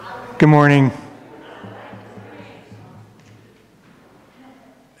Good morning.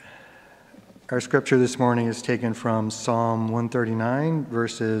 Our scripture this morning is taken from Psalm 139,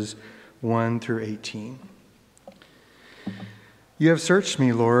 verses 1 through 18. You have searched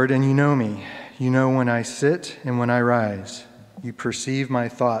me, Lord, and you know me. You know when I sit and when I rise. You perceive my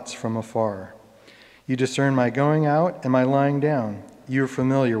thoughts from afar. You discern my going out and my lying down. You are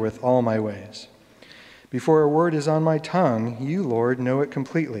familiar with all my ways. Before a word is on my tongue, you, Lord, know it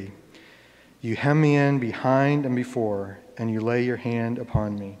completely. You hem me in behind and before, and you lay your hand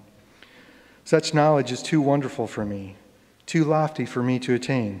upon me. Such knowledge is too wonderful for me, too lofty for me to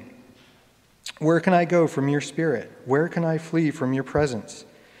attain. Where can I go from your spirit? Where can I flee from your presence?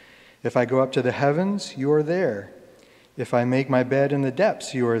 If I go up to the heavens, you are there. If I make my bed in the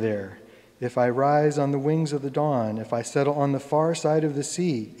depths, you are there. If I rise on the wings of the dawn, if I settle on the far side of the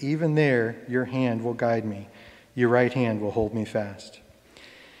sea, even there your hand will guide me. Your right hand will hold me fast.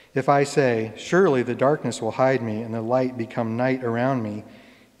 If I say, surely the darkness will hide me and the light become night around me,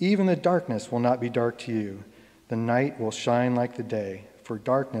 even the darkness will not be dark to you. The night will shine like the day, for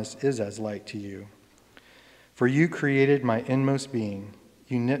darkness is as light to you. For you created my inmost being.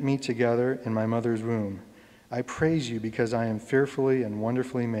 You knit me together in my mother's womb. I praise you because I am fearfully and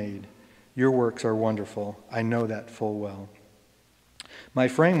wonderfully made. Your works are wonderful. I know that full well. My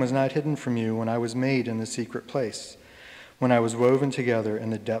frame was not hidden from you when I was made in the secret place, when I was woven together in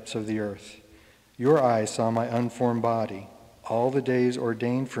the depths of the earth. Your eyes saw my unformed body. All the days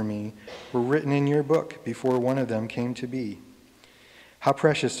ordained for me were written in your book before one of them came to be. How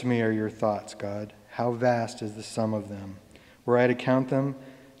precious to me are your thoughts, God. How vast is the sum of them. Were I to count them,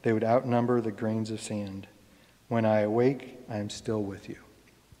 they would outnumber the grains of sand. When I awake, I am still with you.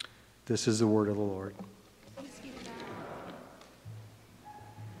 This is the word of the Lord.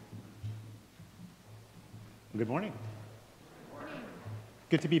 Good morning.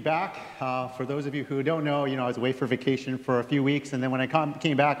 Good to be back. For those of you who don't know, I was away for vacation for a few weeks, and then when I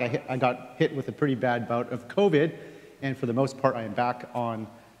came back, I got hit with a pretty bad bout of COVID, and for the most part, I am back on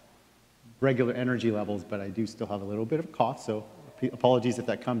regular energy levels, but I do still have a little bit of a cough, so apologies if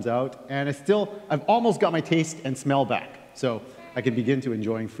that comes out. And I've almost got my taste and smell back, so I can begin to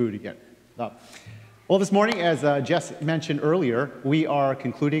enjoying food again. Well, this morning, as Jess mentioned earlier, we are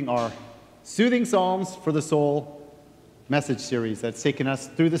concluding our Soothing Psalms for the Soul message series that's taken us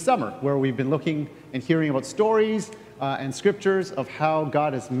through the summer, where we've been looking and hearing about stories and scriptures of how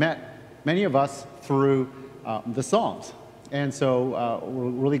God has met many of us through the Psalms. And so we're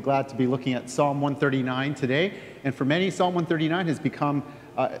really glad to be looking at Psalm 139 today. And for many, Psalm 139 has become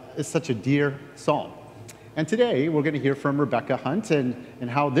such a dear psalm. And today we're going to hear from Rebecca Hunt and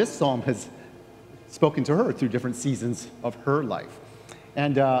how this psalm has spoken to her through different seasons of her life.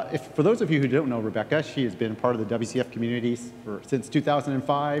 And for those of you who don't know Rebecca, she has been part of the WCF community since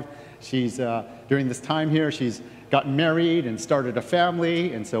 2005. During this time here, she's gotten married and started a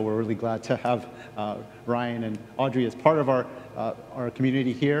family, and so we're really glad to have Ryan and Audrey as part of our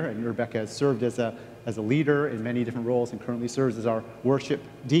community here. And Rebecca has served as a leader in many different roles and currently serves as our worship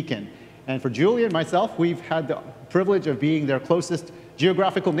deacon. And for Julie and myself, we've had the privilege of being their closest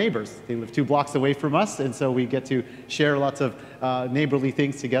geographical neighbors. They live 2 blocks away from us, and so we get to share lots of neighborly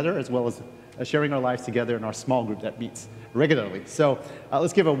things together, as well as sharing our lives together in our small group that meets regularly. So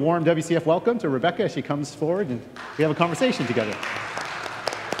let's give a warm WCF welcome to Rebecca as she comes forward, and we have a conversation together.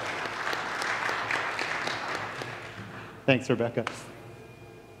 Thanks, Rebecca.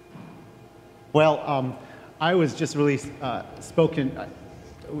 Well, I was just really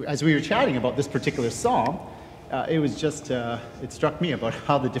as we were chatting about this particular psalm, it struck me about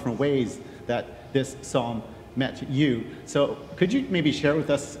how the different ways that this psalm met you. So could you maybe share with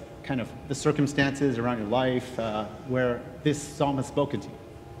us kind of the circumstances around your life where this psalm has spoken to you?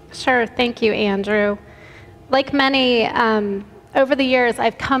 Sure, thank you, Andrew. Like many, over the years,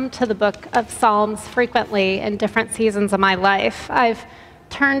 I've come to the book of Psalms frequently in different seasons of my life. I've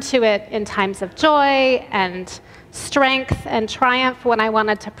turned to it in times of joy and strength and triumph when I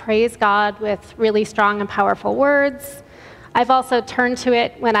wanted to praise God with really strong and powerful words. I've also turned to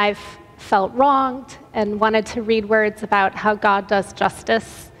it when I've felt wronged and wanted to read words about how God does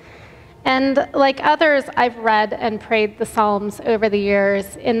justice. And like others, I've read and prayed the Psalms over the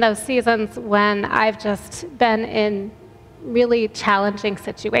years in those seasons when I've just been in really challenging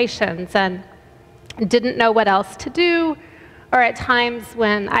situations and didn't know what else to do, or at times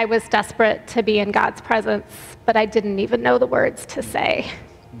when I was desperate to be in God's presence, but I didn't even know the words to say.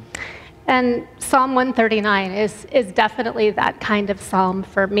 And Psalm 139 is definitely that kind of psalm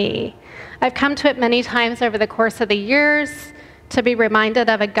for me. I've come to it many times over the course of the years to be reminded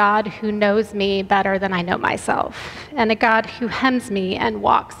of a God who knows me better than I know myself, and a God who hems me and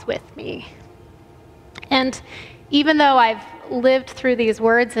walks with me. And even though I've lived through these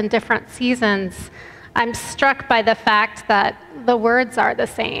words in different seasons, I'm struck by the fact that the words are the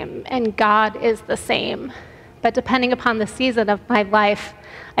same and God is the same. But depending upon the season of my life,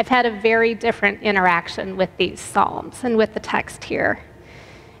 I've had a very different interaction with these Psalms and with the text here.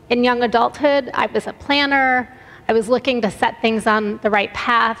 In young adulthood, I was a planner. I was looking to set things on the right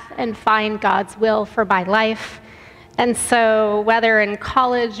path and find God's will for my life. And so whether in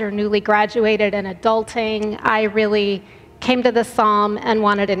college or newly graduated and adulting, I really came to this psalm and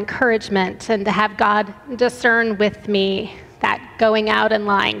wanted encouragement and to have God discern with me that going out and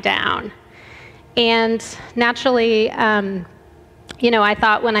lying down. And naturally, I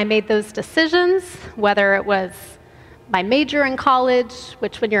thought when I made those decisions, whether it was my major in college,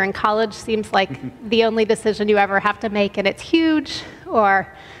 which when you're in college seems like the only decision you ever have to make and it's huge,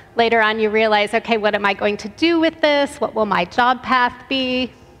 or later on you realize, okay, what am I going to do with this? What will my job path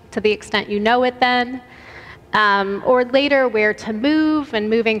be, to the extent you know it then? Or later where to move, and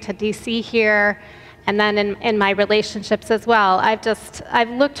moving to DC here, and then in my relationships as well. I've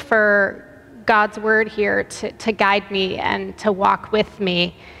looked for God's word here to guide me and to walk with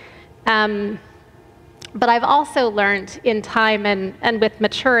me. But I've also learned in time and with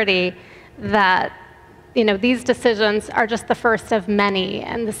maturity that these decisions are just the first of many,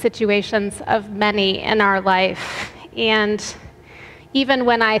 and the situations of many in our life. And even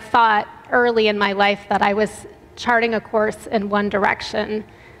when I thought early in my life that I was charting a course in one direction,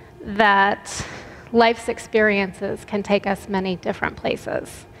 that life's experiences can take us many different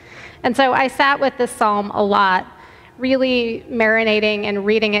places. And so I sat with this psalm a lot, really marinating and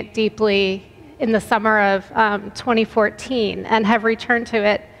reading it deeply in the summer of 2014, and have returned to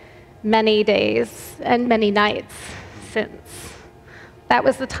it many days and many nights since. That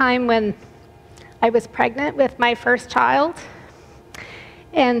was the time when I was pregnant with my first child.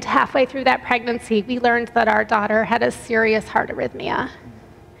 And halfway through that pregnancy, we learned that our daughter had a serious heart arrhythmia.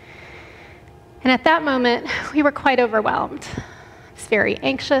 And at that moment, we were quite overwhelmed. I was very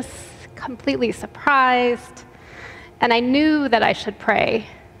anxious, completely surprised, and I knew that I should pray,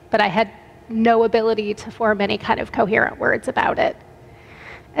 but I had no ability to form any kind of coherent words about it.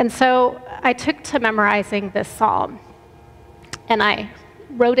 And so I took to memorizing this psalm, and I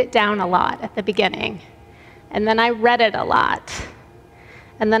wrote it down a lot at the beginning, and then I read it a lot.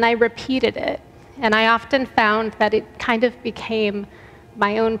 And then I repeated it, and I often found that it kind of became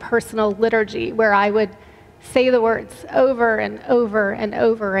my own personal liturgy, where I would say the words over and over and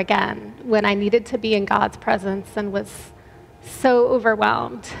over again when I needed to be in God's presence and was so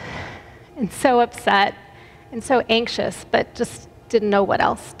overwhelmed and so upset and so anxious, but just didn't know what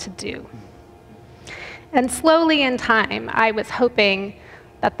else to do. And slowly in time, I was hoping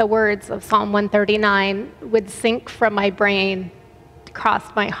that the words of Psalm 139 would sink from my brain, cross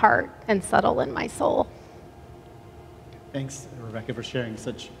my heart, and settle in my soul. Thanks, Rebecca, for sharing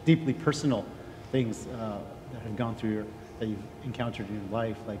such deeply personal things that have gone through that you've encountered in your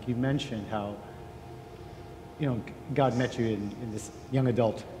life. Like you mentioned how, God met you in this young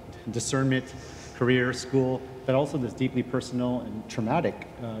adult discernment, career, school, but also this deeply personal and traumatic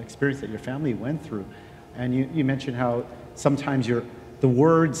experience that your family went through. And you mentioned how sometimes the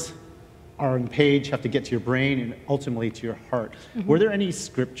words are on page, have to get to your brain and ultimately to your heart. Mm-hmm. Were there any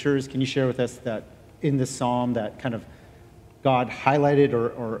scriptures, can you share with us, that in the psalm that kind of God highlighted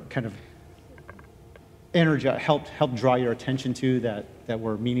or kind of helped draw your attention to that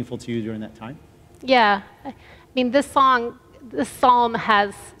were meaningful to you during that time? Yeah. I mean, this psalm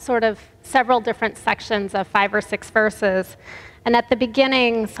has sort of several different sections of 5 or 6 verses. And at the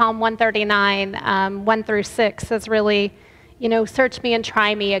beginning, Psalm 139, 1 through 6 is really, search me and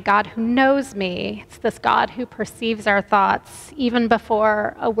try me, a God who knows me. It's this God who perceives our thoughts even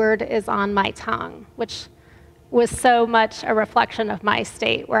before a word is on my tongue, which was so much a reflection of my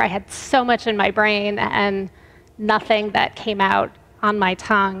state, where I had so much in my brain and nothing that came out on my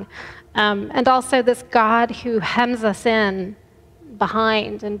tongue. And also this God who hems us in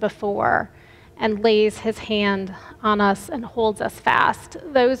behind and before and lays his hand on us and holds us fast.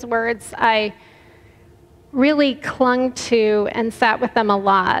 Those words I really clung to and sat with them a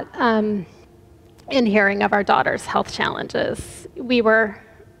lot in hearing of our daughter's health challenges. We were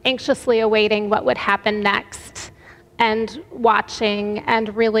anxiously awaiting what would happen next and watching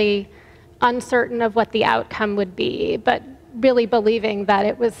and really uncertain of what the outcome would be, but really believing that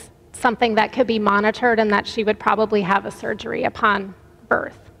it was something that could be monitored and that she would probably have a surgery upon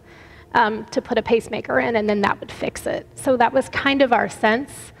birth to put a pacemaker in, and then that would fix it. So that was kind of our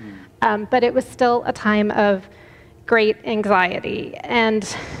sense, but it was still a time of great anxiety. And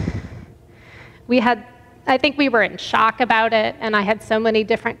I think we were in shock about it, and I had so many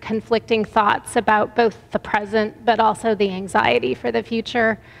different conflicting thoughts about both the present but also the anxiety for the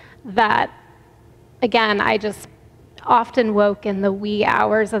future that, again, I just often woke in the wee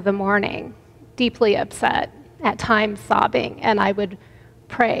hours of the morning, deeply upset, at times sobbing, and I would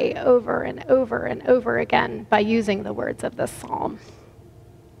pray over and over and over again by using the words of this psalm.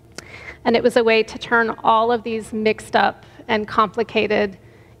 And it was a way to turn all of these mixed up and complicated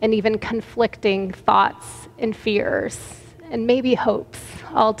and even conflicting thoughts and fears and maybe hopes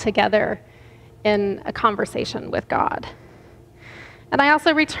all together in a conversation with God. And I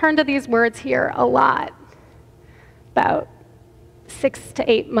also return to these words here a lot, about 6 to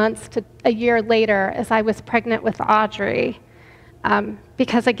 8 months to a year later as I was pregnant with Audrey,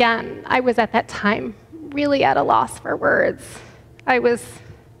 because again, I was at that time really at a loss for words. I was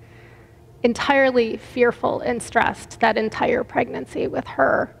entirely fearful and stressed that entire pregnancy with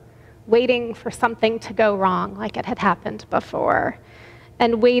her, waiting for something to go wrong like it had happened before,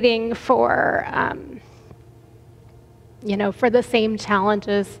 and waiting for, for the same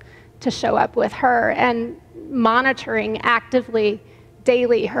challenges to show up with her, and monitoring actively,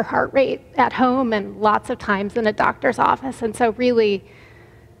 daily, her heart rate at home and lots of times in a doctor's office. And so really,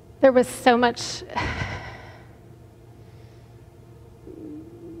 there was so much.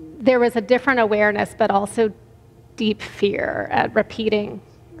 There was a different awareness, but also deep fear at repeating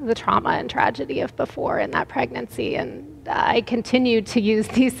the trauma and tragedy of before in that pregnancy. And I continued to use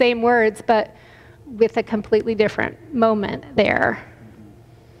these same words, but with a completely different moment there.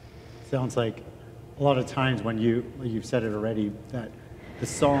 Sounds like a lot of times when you've said it already, that the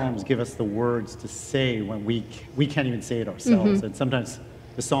Psalms give us the words to say when we can't even say it ourselves. Mm-hmm. And sometimes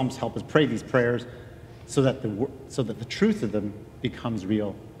the Psalms help us pray these prayers so that the truth of them becomes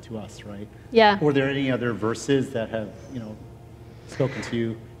real to us, right? Yeah. Were there any other verses that have, spoken to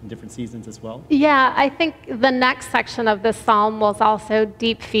you in different seasons as well? Yeah, I think the next section of this psalm was also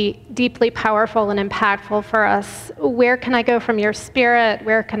deeply powerful and impactful for us. Where can I go from your spirit?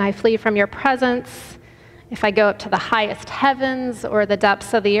 Where can I flee from your presence? If I go up to the highest heavens or the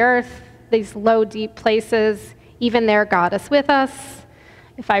depths of the earth, these low, deep places, even there God is with us.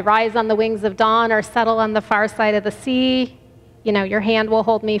 If I rise on the wings of dawn or settle on the far side of the sea, your hand will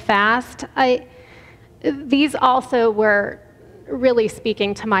hold me fast. These also were really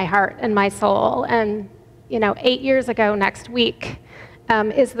speaking to my heart and my soul. And, 8 years ago next week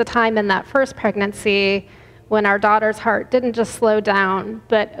is the time in that first pregnancy when our daughter's heart didn't just slow down,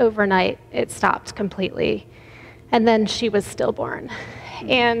 but overnight it stopped completely. And then she was stillborn.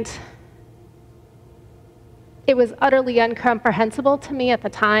 And it was utterly incomprehensible to me at the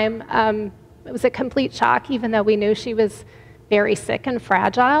time. It was a complete shock, even though we knew she was very sick and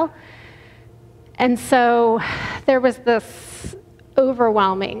fragile. And so there was this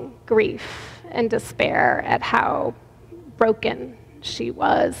overwhelming grief and despair at how broken she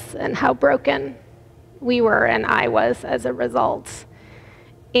was and how broken we were and I was as a result.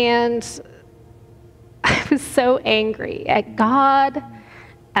 And I was so angry at God,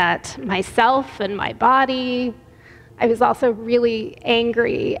 at myself and my body. I was also really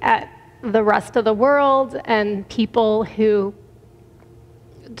angry at the rest of the world and people who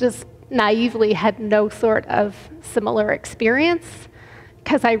just naively had no sort of similar experience,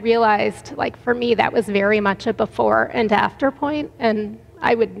 because I realized, for me, that was very much a before and after point, and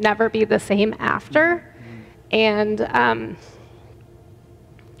I would never be the same after. And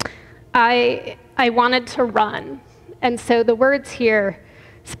I wanted to run. And so the words here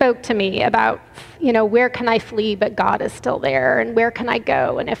spoke to me about, where can I flee, but God is still there, and where can I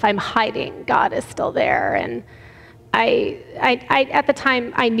go, and if I'm hiding, God is still there. And I at the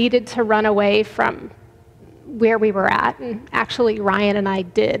time, I needed to run away from where we were at, and actually Ryan and I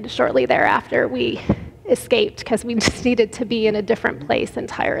did shortly thereafter. We escaped because we just needed to be in a different place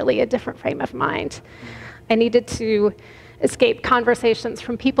entirely, a different frame of mind. I needed to escape conversations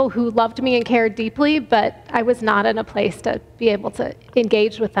from people who loved me and cared deeply, but I was not in a place to be able to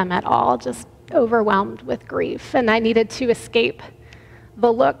engage with them at all, just overwhelmed with grief. And I needed to escape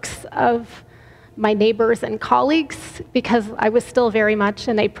the looks of my neighbors and colleagues because I was still very much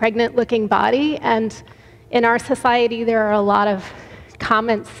in a pregnant-looking body. And in our society, there are a lot of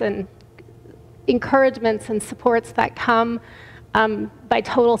comments and encouragements and supports that come by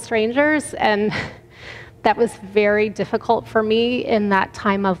total strangers. And that was very difficult for me in that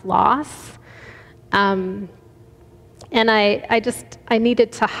time of loss. And I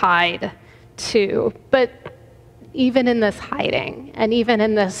needed to hide too. But even in this hiding, and even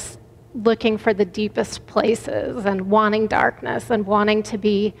in this looking for the deepest places and wanting darkness and wanting to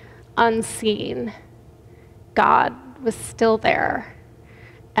be unseen, God was still there.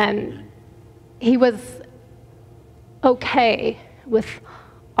 And he was okay with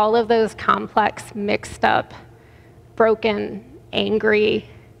all of those complex, mixed up, broken, angry,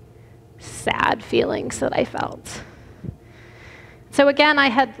 sad feelings that I felt. So again, I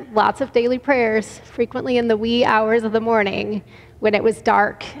had lots of daily prayers, frequently in the wee hours of the morning when it was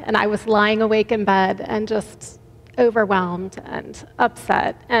dark and I was lying awake in bed and just overwhelmed and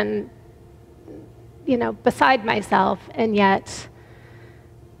upset and, beside myself. And yet,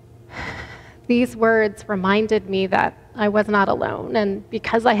 these words reminded me that I was not alone. And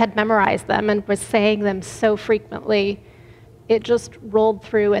because I had memorized them and was saying them so frequently, it just rolled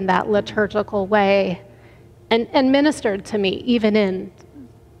through in that liturgical way and ministered to me, even in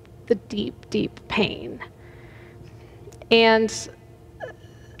the deep, deep pain. And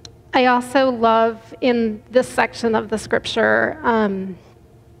I also love in this section of the scripture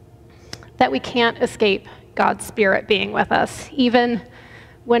that we can't escape God's Spirit being with us, even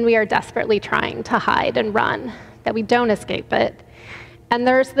when we are desperately trying to hide and run, that we don't escape it. And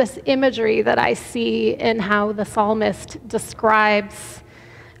there's this imagery that I see in how the psalmist describes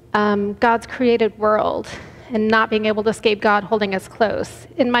God's created world and not being able to escape God holding us close.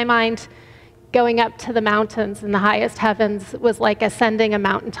 In my mind, going up to the mountains in the highest heavens was like ascending a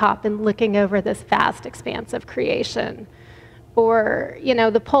mountaintop and looking over this vast expanse of creation. Or,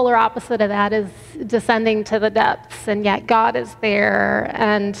 the polar opposite of that is descending to the depths, and yet God is there.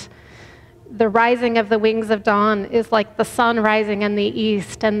 And the rising of the wings of dawn is like the sun rising in the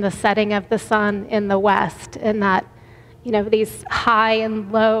east and the setting of the sun in the west, and that, these high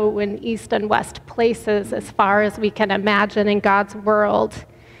and low and east and west places, as far as we can imagine in God's world,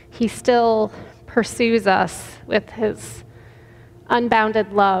 he still pursues us with his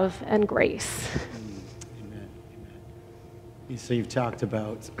unbounded love and grace. Amen. Amen. So you've talked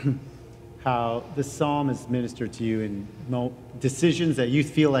about how the psalm has ministered to you in decisions that you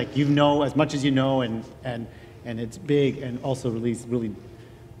feel like as much as and it's big, and also really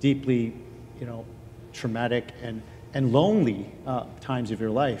deeply, traumatic and lonely times of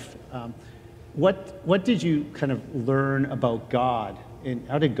your life. What did you kind of learn about God, and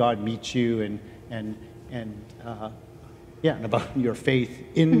how did God meet you, and about your faith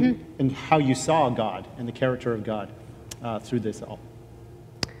in and how you saw God and the character of God through this all?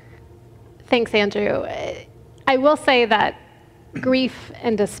 Thanks, Andrew. I will say that grief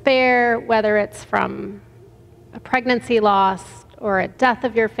and despair, whether it's from a pregnancy loss or a death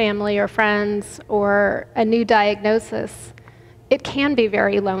of your family or friends or a new diagnosis, it can be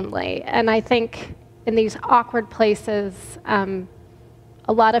very lonely. And I think in these awkward places,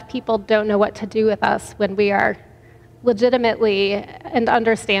 a lot of people don't know what to do with us when we are legitimately and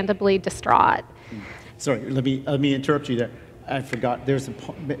understandably distraught. Sorry, let me interrupt you there. I forgot.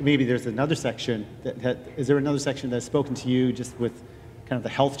 Maybe there's another section. Is there another section that's spoken to you just with kind of the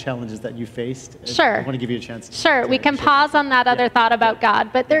health challenges that you faced? Sure. I want to give you a chance. Sure. We can pause on that other thought about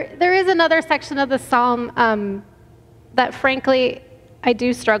God. But there is another section of the psalm that, frankly, I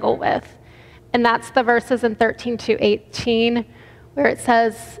do struggle with. And that's the verses in 13 to 18, where it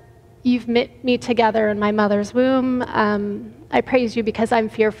says, "You've knit me together in my mother's womb. I praise you because I'm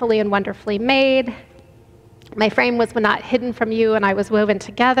fearfully and wonderfully made. My frame was not hidden from you, and I was woven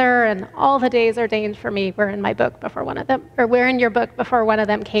together, and all the days ordained for me were in my book before one of them, or were in your book before one of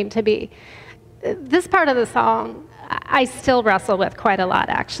them came to be." This part of the song, I still wrestle with quite a lot,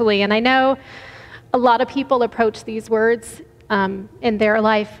 actually. And I know a lot of people approach these words in their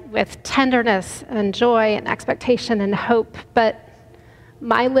life with tenderness and joy and expectation and hope, but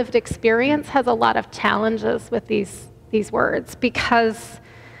my lived experience has a lot of challenges with these words because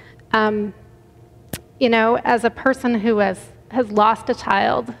as a person who has lost a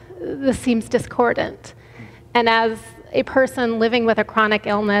child, this seems discordant. And as a person living with a chronic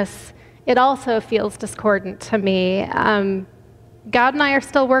illness, it also feels discordant to me. God and I are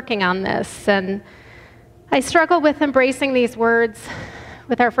still working on this, and I struggle with embracing these words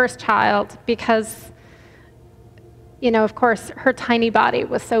with our first child because, of course, her tiny body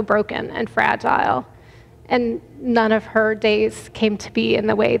was so broken and fragile, and none of her days came to be in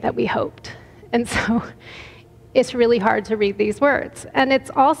the way that we hoped. And so it's really hard to read these words. And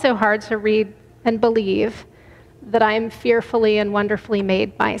it's also hard to read and believe that I am fearfully and wonderfully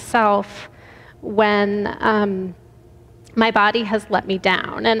made myself when my body has let me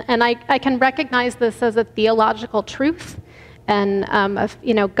down. And I can recognize this as a theological truth and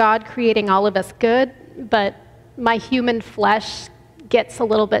of God creating all of us good, but my human flesh gets a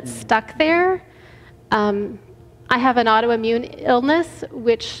little bit stuck there. I have an autoimmune illness,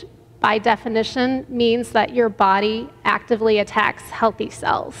 which by definition means that your body actively attacks healthy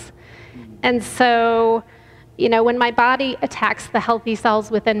cells. And so when my body attacks the healthy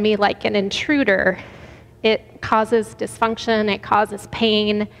cells within me like an intruder, it causes dysfunction, it causes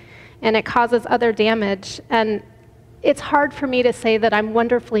pain, and it causes other damage. And it's hard for me to say that I'm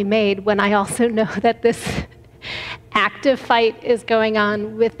wonderfully made when I also know that this active fight is going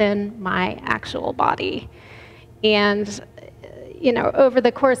on within my actual body. And, over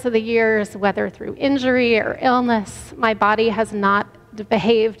the course of the years, whether through injury or illness, my body has not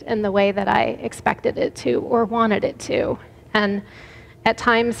behaved in the way that I expected it to or wanted it to. And at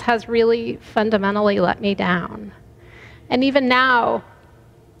times has really fundamentally let me down. And even now,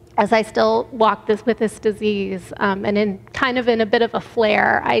 as I still walk with this disease, and in a bit of a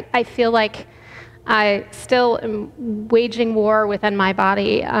flare, I feel like I still am waging war within my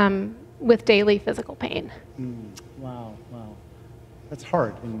body with daily physical pain. Wow. That's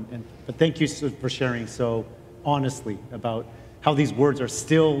hard. But thank you for sharing so honestly about how these words are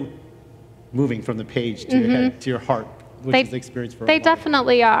still moving from the page to your head, to your heart, which is the experience for a They lot.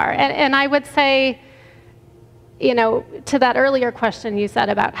 definitely are. And I would say, to that earlier question you said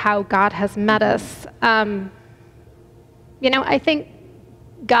about how God has met us, I think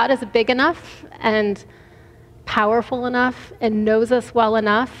God is big enough and powerful enough and knows us well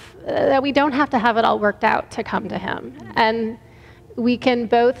enough that we don't have to have it all worked out to come to him. And we can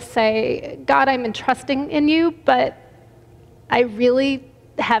both say, God, I'm entrusting in you, but I really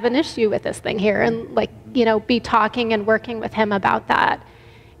have an issue with this thing here, and be talking and working with him about that.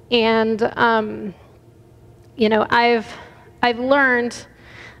 And I've learned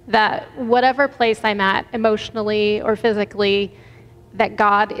that whatever place I'm at, emotionally or physically, that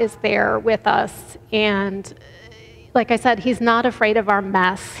God is there with us. And like I said, he's not afraid of our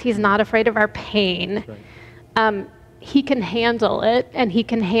mess. He's not afraid of our pain. Right. He can handle it, and he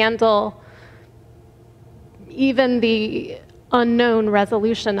can handle even the unknown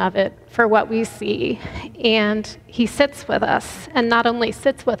resolution of it for what we see. And he sits with us, and not only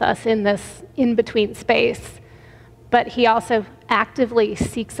sits with us in this in-between space, but he also actively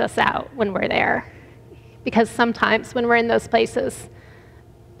seeks us out when we're there. Because sometimes when we're in those places,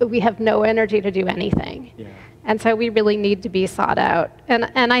 we have no energy to do anything. Yeah. And so we really need to be sought out.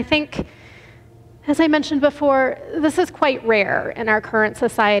 And I think, as I mentioned before, this is quite rare in our current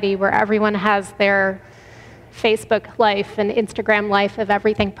society where everyone has their Facebook life and Instagram life of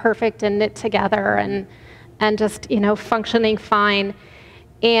everything perfect and knit together and just, functioning fine.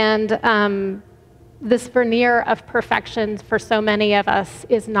 And this veneer of perfection for so many of us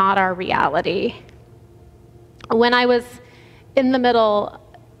is not our reality. When I was in the middle,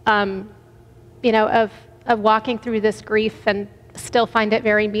 of walking through this grief and still find it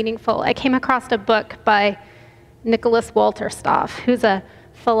very meaningful, I came across a book by Nicholas Wolterstorff, who's a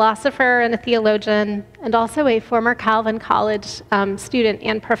philosopher and a theologian, and also a former Calvin College student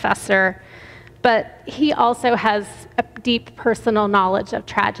and professor. But he also has a deep personal knowledge of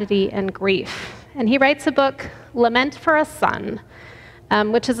tragedy and grief. And he writes a book, Lament for a Son,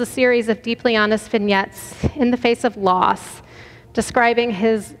 which is a series of deeply honest vignettes in the face of loss, describing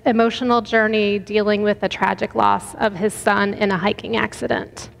his emotional journey dealing with the tragic loss of his son in a hiking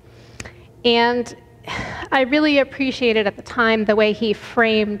accident. And I really appreciated at the time the way he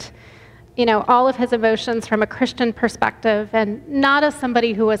framed, all of his emotions from a Christian perspective, and not as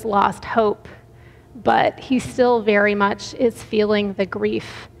somebody who has lost hope, but he still very much is feeling the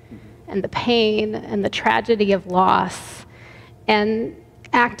grief and the pain and the tragedy of loss, and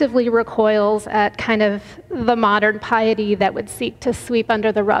actively recoils at kind of the modern piety that would seek to sweep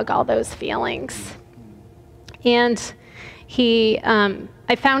under the rug all those feelings. And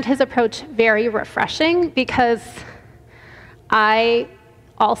I found his approach very refreshing, because I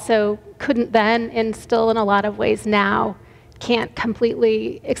also couldn't then, and still in a lot of ways now, can't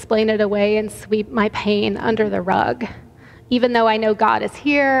completely explain it away and sweep my pain under the rug. Even though I know God is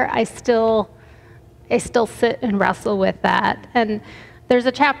here, I still sit and wrestle with that. And there's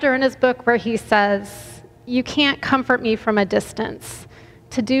a chapter in his book where he says, "You can't comfort me from a distance.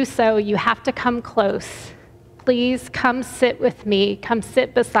 To do so, you have to come close. Please come sit with me, come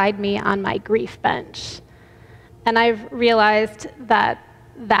sit beside me on my grief bench." And I've realized that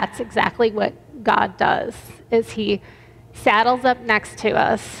that's exactly what God does, is he saddles up next to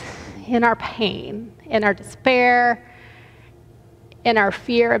us in our pain, in our despair, in our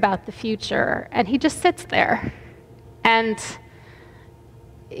fear about the future, and he just sits there and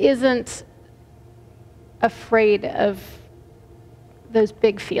isn't afraid of those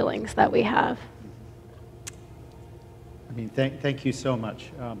big feelings that we have. I mean, thank you so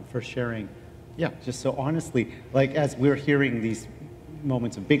much for sharing. Yeah, just so honestly, like as we're hearing these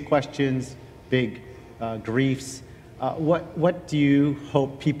moments of big questions, big griefs, what do you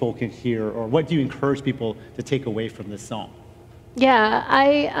hope people can hear, or what do you encourage people to take away from this psalm? Yeah,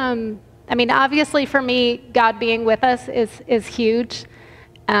 I mean, obviously for me, God being with us is huge.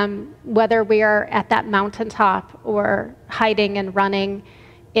 Whether we are at that mountaintop or hiding and running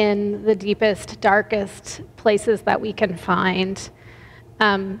in the deepest, darkest places that we can find.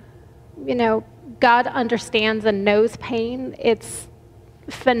 God understands and knows pain. It's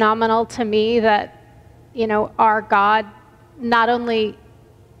phenomenal to me that, our God not only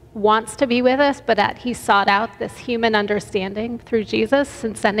wants to be with us, but that he sought out this human understanding through Jesus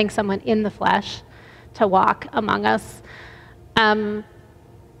and sending someone in the flesh to walk among us. And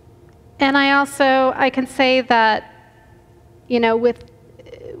I can say that,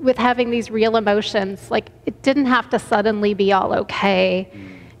 with having these real emotions, like it didn't have to suddenly be all okay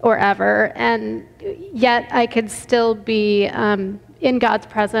or ever, and yet I could still be in God's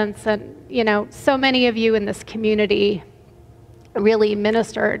presence. And, so many of you in this community really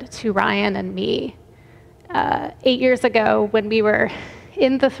ministered to Ryan and me 8 years ago when we were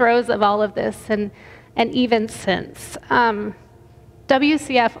in the throes of all of this, and even since.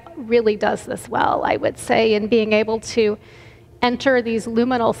 WCF really does this well, I would say, in being able to enter these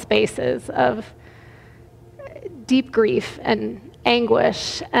liminal spaces of deep grief and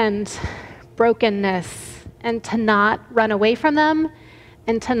anguish and brokenness, and to not run away from them,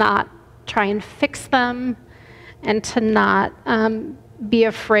 and to not try and fix them, and to not be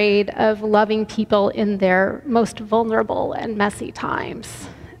afraid of loving people in their most vulnerable and messy times.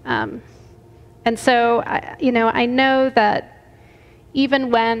 And so, I know that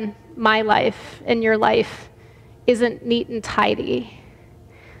even when my life and your life isn't neat and tidy,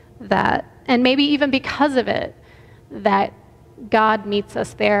 and maybe even because of it, that God meets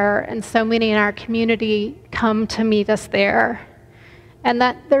us there, and so many in our community come to meet us there, and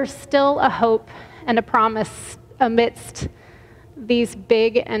that there's still a hope and a promise amidst these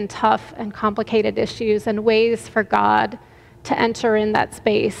big and tough and complicated issues, and ways for God to enter in that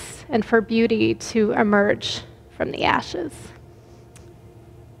space and for beauty to emerge from the ashes.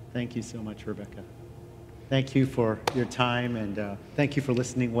 Thank you so much, Rebecca. Thank you for your time, and thank you for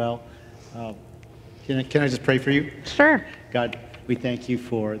listening well. Can I just pray for you? Sure. God, we thank you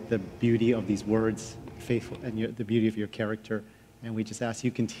for the beauty of these words, faithful, and the beauty of your character. And we just ask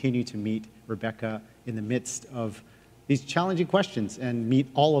you continue to meet Rebecca in the midst of these challenging questions, and meet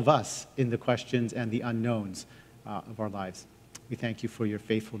all of us in the questions and the unknowns of our lives. We thank you for your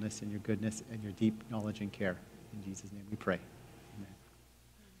faithfulness and your goodness and your deep knowledge and care. In Jesus' name we pray. Amen.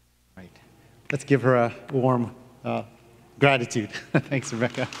 Right. Let's give her a warm gratitude. Thanks,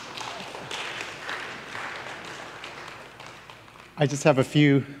 Rebecca. I just have a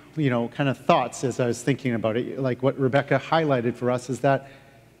few, kind of thoughts as I was thinking about it. Like what Rebecca highlighted for us is that,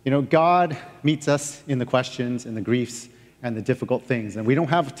 God meets us in the questions and the griefs and the difficult things. And we don't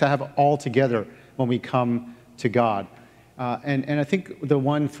have to have all together when we come to God. And I think the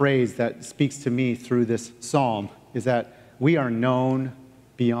one phrase that speaks to me through this psalm is that we are known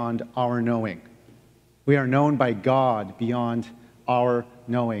beyond our knowing. We are known by God beyond our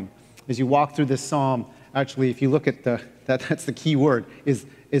knowing. As you walk through this psalm, actually, if you look at that's the key word, is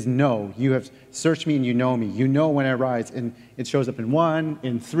know. You have searched me and you know me. You know when I rise. And it shows up in 1,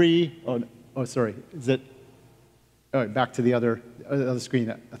 in 3. Oh, sorry. Is it? All right, back to the other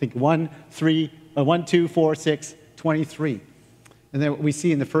screen. I think 1, 2, 4, 6, 23. And then we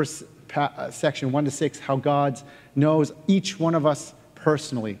see in the first section, 1 to 6, how God knows each one of us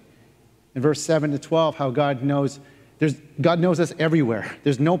personally. In verse 7 to 12, how God knows us everywhere.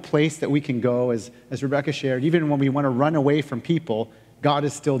 There's no place that we can go, as Rebecca shared. Even when we want to run away from people, God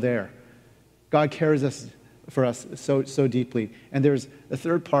is still there. God cares for us so deeply. And there's the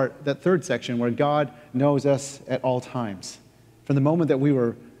third part, that third section, where God knows us at all times. From the moment that we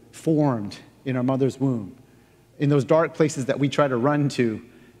were formed in our mother's womb, in those dark places that we try to run to,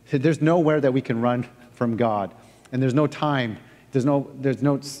 there's nowhere that we can run from God. And there's no time, there's no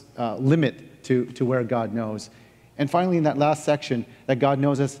limit to where God knows. And finally, in that last section, that God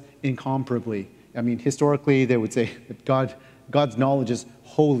knows us incomparably. I mean, historically, they would say that God's knowledge is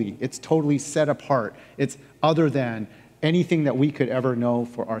holy. It's totally set apart. It's other than anything that we could ever know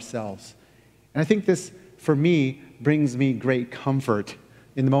for ourselves. And I think this, for me, brings me great comfort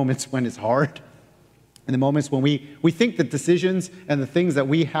in the moments when it's hard, in the moments when we think the decisions and the things that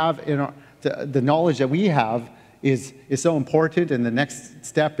we have the knowledge that we have is so important, and the next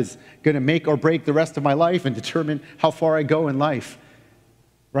step is going to make or break the rest of my life and determine how far I go in life,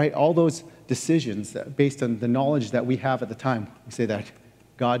 right? All those decisions based on the knowledge that we have at the time, we say that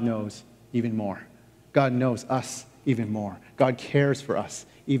God knows even more. God knows us even more. God cares for us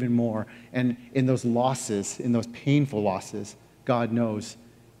even more. And in those losses, in those painful losses, God knows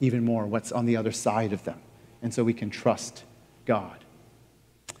even more what's on the other side of them. And so we can trust God.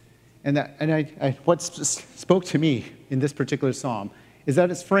 And what spoke to me in this particular psalm is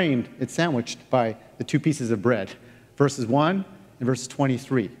that it's sandwiched by the two pieces of bread, verses 1 and verses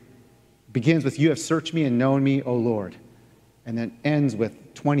 23. It begins with, you have searched me and known me, O Lord. And then ends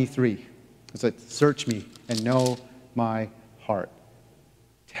with 23. It's like, search me and know my heart.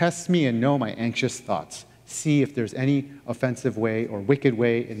 Test me and know my anxious thoughts. See if there's any offensive way or wicked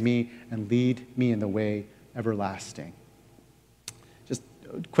way in me, and lead me in the way everlasting. Just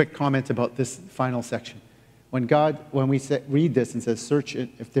a quick comment about this final section. When we read this and says, search it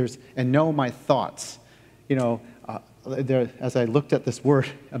if there's, and know my thoughts, as I looked at this word,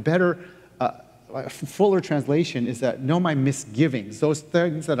 a better, fuller translation is that know my misgivings, those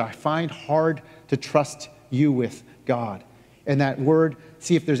things that I find hard to trust you with, God. And that word,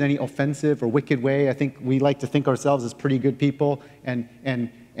 see if there's any offensive or wicked way. I think we like to think ourselves as pretty good people, and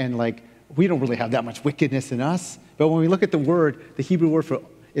like we don't really have that much wickedness in us. But when we look at the word, the Hebrew word for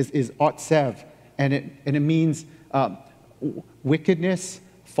is otsev, and it means wickedness,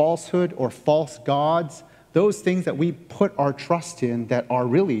 falsehood, or false gods. Those things that we put our trust in that are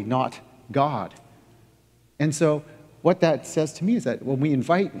really not God. And so what that says to me is that when we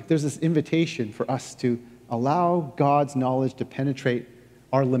there's this invitation for us to allow God's knowledge to penetrate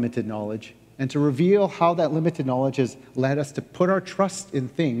our limited knowledge and to reveal how that limited knowledge has led us to put our trust in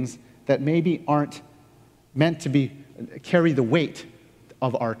things that maybe aren't meant to carry the weight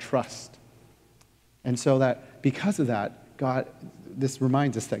of our trust. And so that because of that, this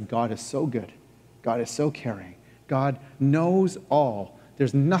reminds us that God is so good. God is so caring. God knows all.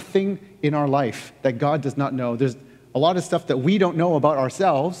 There's nothing in our life that God does not know. There's a lot of stuff that we don't know about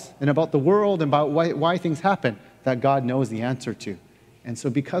ourselves and about the world and about why things happen that God knows the answer to. And so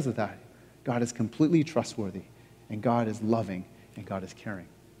because of that, God is completely trustworthy, and God is loving, and God is caring.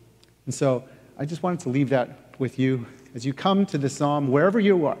 And so I just wanted to leave that with you as you come to the psalm, wherever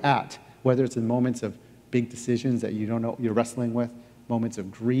you are at, whether it's in moments of big decisions that you don't know you're wrestling with, moments of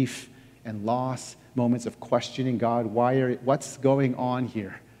grief and loss, moments of questioning God, what's going on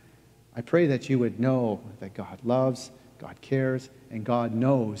here? I pray that you would know that God loves, God cares, and God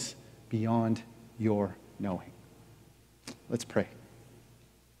knows beyond your knowing. Let's pray.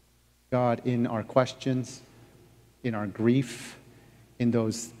 God, in our questions, in our grief, in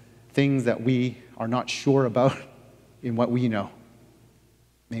those things that we are not sure about, in what we know,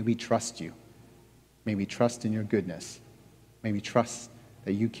 may we trust you. May we trust in your goodness. May we trust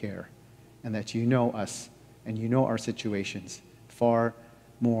that you care and that you know us and you know our situations far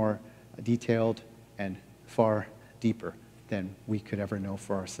more detailed and far deeper than we could ever know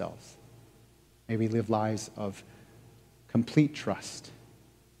for ourselves. May we live lives of complete trust,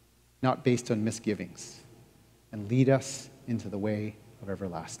 not based on misgivings, and lead us into the way of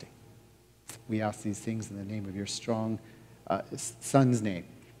everlasting. We ask these things in the name of your strong Son's name,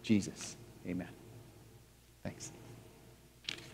 Jesus. Amen. Thanks.